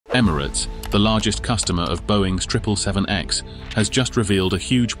Emirates, the largest customer of Boeing's 777X, has just revealed a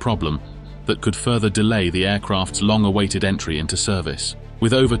huge problem that could further delay the aircraft's long-awaited entry into service.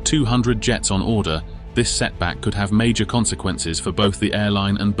 With over 200 jets on order, this setback could have major consequences for both the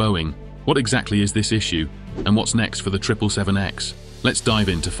airline and Boeing. What exactly is this issue, and what's next for the 777X? Let's dive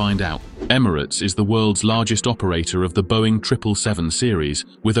in to find out. Emirates is the world's largest operator of the Boeing 777 series,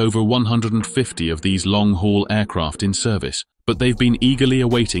 with over 150 of these long-haul aircraft in service. But they've been eagerly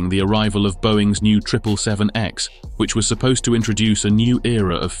awaiting the arrival of Boeing's new 777X, which was supposed to introduce a new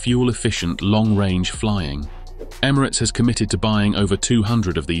era of fuel-efficient, long-range flying. Emirates has committed to buying over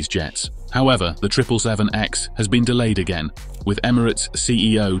 200 of these jets. However, the 777X has been delayed again, with Emirates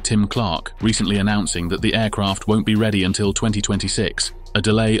CEO Tim Clark recently announcing that the aircraft won't be ready until 2026, a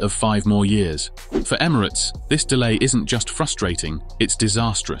delay of 5 more years. For Emirates, this delay isn't just frustrating, it's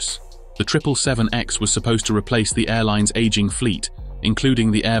disastrous. The 777X was supposed to replace the airline's aging fleet, including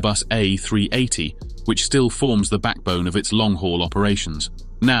the Airbus A380, which still forms the backbone of its long-haul operations.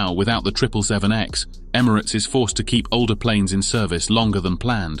 Now, without the 777X, Emirates is forced to keep older planes in service longer than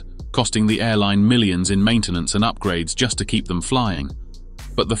planned, costing the airline millions in maintenance and upgrades just to keep them flying.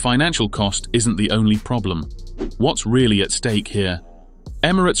 But the financial cost isn't the only problem. What's really at stake here?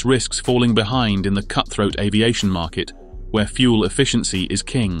 Emirates risks falling behind in the cutthroat aviation market, where fuel efficiency is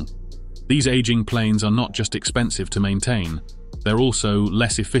king. These aging planes are not just expensive to maintain, they're also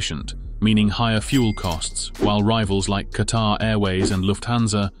less efficient, meaning higher fuel costs, while rivals like Qatar Airways and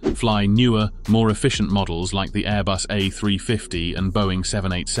Lufthansa fly newer, more efficient models like the Airbus A350 and Boeing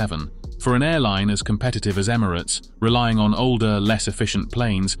 787. For an airline as competitive as Emirates, relying on older, less efficient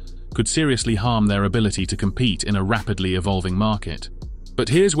planes could seriously harm their ability to compete in a rapidly evolving market. But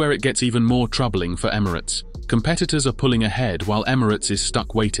here's where it gets even more troubling for Emirates. Competitors are pulling ahead while Emirates is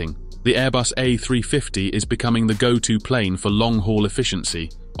stuck waiting. The Airbus A350 is becoming the go-to plane for long-haul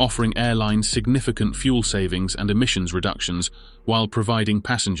efficiency, offering airlines significant fuel savings and emissions reductions while providing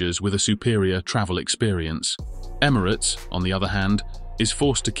passengers with a superior travel experience. Emirates, on the other hand, is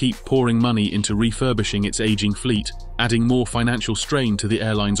forced to keep pouring money into refurbishing its aging fleet, adding more financial strain to the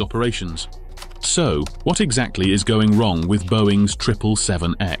airline's operations. So, what exactly is going wrong with Boeing's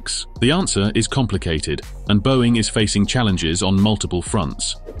 777X? The answer is complicated, and Boeing is facing challenges on multiple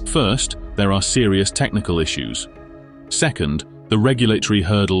fronts. First, there are serious technical issues. Second, the regulatory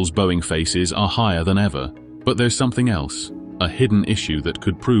hurdles Boeing faces are higher than ever. But there's something else, a hidden issue that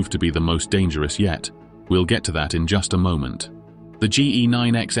could prove to be the most dangerous yet. We'll get to that in just a moment. The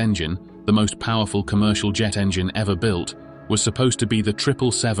GE9X engine, the most powerful commercial jet engine ever built, was supposed to be the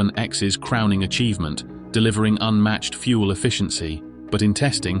 777X's crowning achievement, delivering unmatched fuel efficiency. But in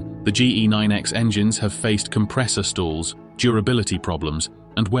testing, the GE9X engines have faced compressor stalls, durability problems,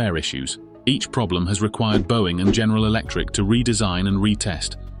 and wear issues. Each problem has required Boeing and General Electric to redesign and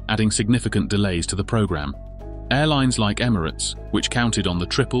retest, adding significant delays to the program. Airlines like Emirates, which counted on the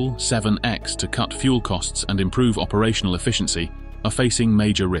 777X to cut fuel costs and improve operational efficiency, are facing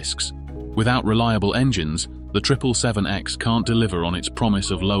major risks. Without reliable engines, the 777X can't deliver on its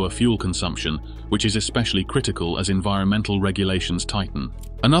promise of lower fuel consumption, which is especially critical as environmental regulations tighten.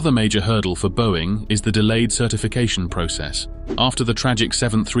 Another major hurdle for Boeing is the delayed certification process. After the tragic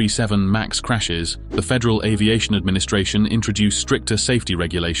 737 MAX crashes, the Federal Aviation Administration introduced stricter safety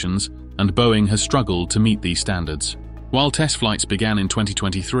regulations, and Boeing has struggled to meet these standards. While test flights began in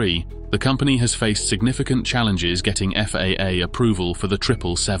 2023, the company has faced significant challenges getting FAA approval for the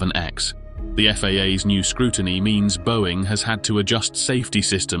 777X. The FAA's new scrutiny means Boeing has had to adjust safety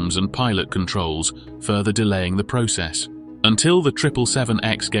systems and pilot controls, further delaying the process. Until the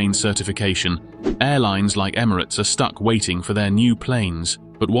 777X gains certification, airlines like Emirates are stuck waiting for their new planes.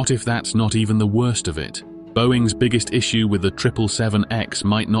 But what if that's not even the worst of it? Boeing's biggest issue with the 777X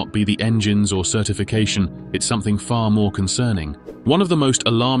might not be the engines or certification, it's something far more concerning. One of the most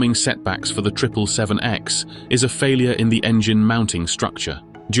alarming setbacks for the 777X is a failure in the engine mounting structure.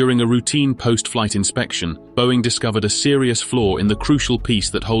 During a routine post-flight inspection, Boeing discovered a serious flaw in the crucial piece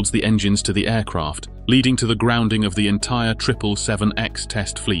that holds the engines to the aircraft, leading to the grounding of the entire 777X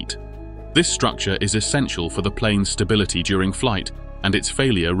test fleet. This structure is essential for the plane's stability during flight, and its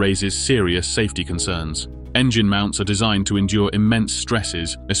failure raises serious safety concerns. Engine mounts are designed to endure immense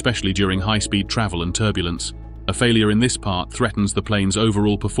stresses, especially during high-speed travel and turbulence. A failure in this part threatens the plane's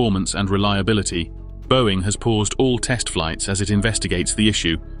overall performance and reliability. Boeing has paused all test flights as it investigates the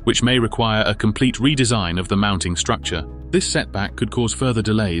issue, which may require a complete redesign of the mounting structure. This setback could cause further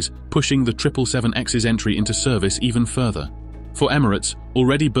delays, pushing the 777X's entry into service even further. For Emirates,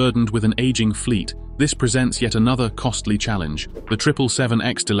 already burdened with an aging fleet, this presents yet another costly challenge. The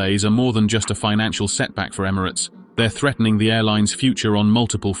 777X delays are more than just a financial setback for Emirates. They're threatening the airline's future on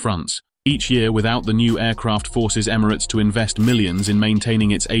multiple fronts. Each year, without the new aircraft, forces Emirates to invest millions in maintaining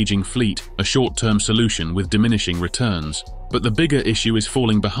its aging fleet, a short-term solution with diminishing returns. But the bigger issue is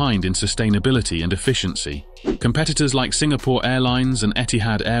falling behind in sustainability and efficiency. Competitors like Singapore Airlines and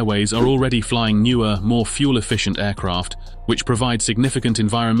Etihad Airways are already flying newer, more fuel-efficient aircraft, which provide significant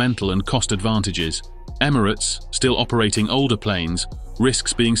environmental and cost advantages. Emirates, still operating older planes,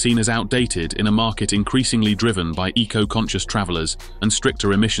 risks being seen as outdated in a market increasingly driven by eco-conscious travelers and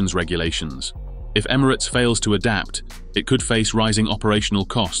stricter emissions regulations. If Emirates fails to adapt, it could face rising operational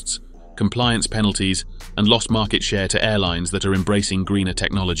costs, compliance penalties, and lost market share to airlines that are embracing greener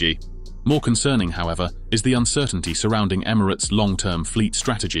technology. More concerning, however, is the uncertainty surrounding Emirates' long-term fleet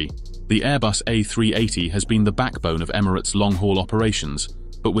strategy. The Airbus A380 has been the backbone of Emirates' long-haul operations,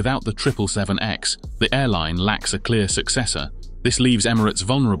 but without the 777X, the airline lacks a clear successor. This leaves Emirates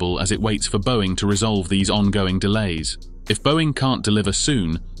vulnerable as it waits for Boeing to resolve these ongoing delays. If Boeing can't deliver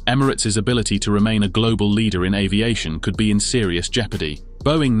soon, Emirates' ability to remain a global leader in aviation could be in serious jeopardy.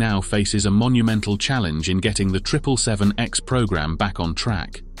 Boeing now faces a monumental challenge in getting the 777X program back on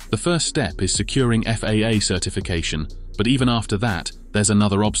track. The first step is securing FAA certification, but even after that, there's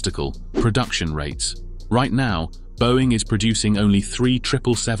another obstacle: production rates. Right now, Boeing is producing only 3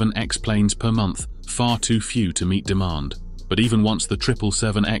 777X planes per month, far too few to meet demand. But even once the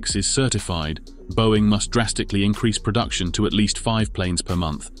 777X is certified, Boeing must drastically increase production to at least 5 planes per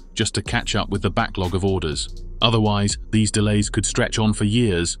month, just to catch up with the backlog of orders. Otherwise, these delays could stretch on for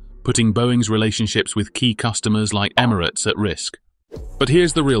years, putting Boeing's relationships with key customers like Emirates at risk. But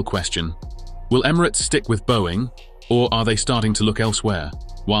here's the real question. Will Emirates stick with Boeing, or are they starting to look elsewhere?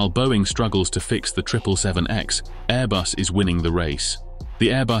 While Boeing struggles to fix the 777X, Airbus is winning the race. The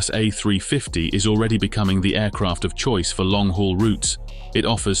Airbus A350 is already becoming the aircraft of choice for long-haul routes. It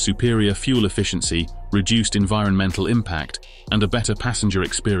offers superior fuel efficiency, reduced environmental impact, and a better passenger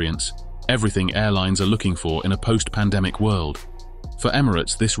experience, everything airlines are looking for in a post-pandemic world. For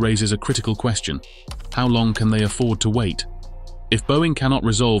Emirates, this raises a critical question. How long can they afford to wait? If Boeing cannot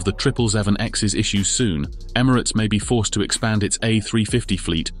resolve the 777X's issues soon, Emirates may be forced to expand its A350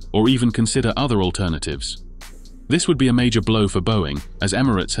 fleet or even consider other alternatives. This would be a major blow for Boeing, as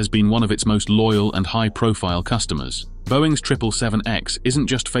Emirates has been one of its most loyal and high-profile customers. Boeing's 777X isn't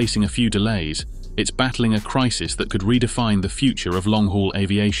just facing a few delays, it's battling a crisis that could redefine the future of long-haul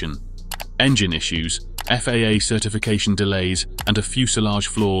aviation. Engine issues, FAA certification delays, and a fuselage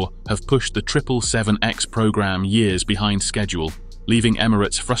flaw have pushed the 777X program years behind schedule, leaving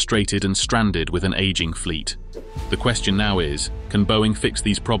Emirates frustrated and stranded with an aging fleet. The question now is, can Boeing fix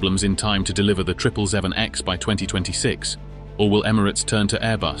these problems in time to deliver the 777X by 2026? Or will Emirates turn to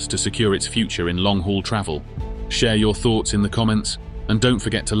Airbus to secure its future in long-haul travel? Share your thoughts in the comments, and don't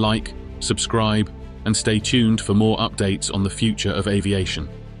forget to like, subscribe, and stay tuned for more updates on the future of aviation.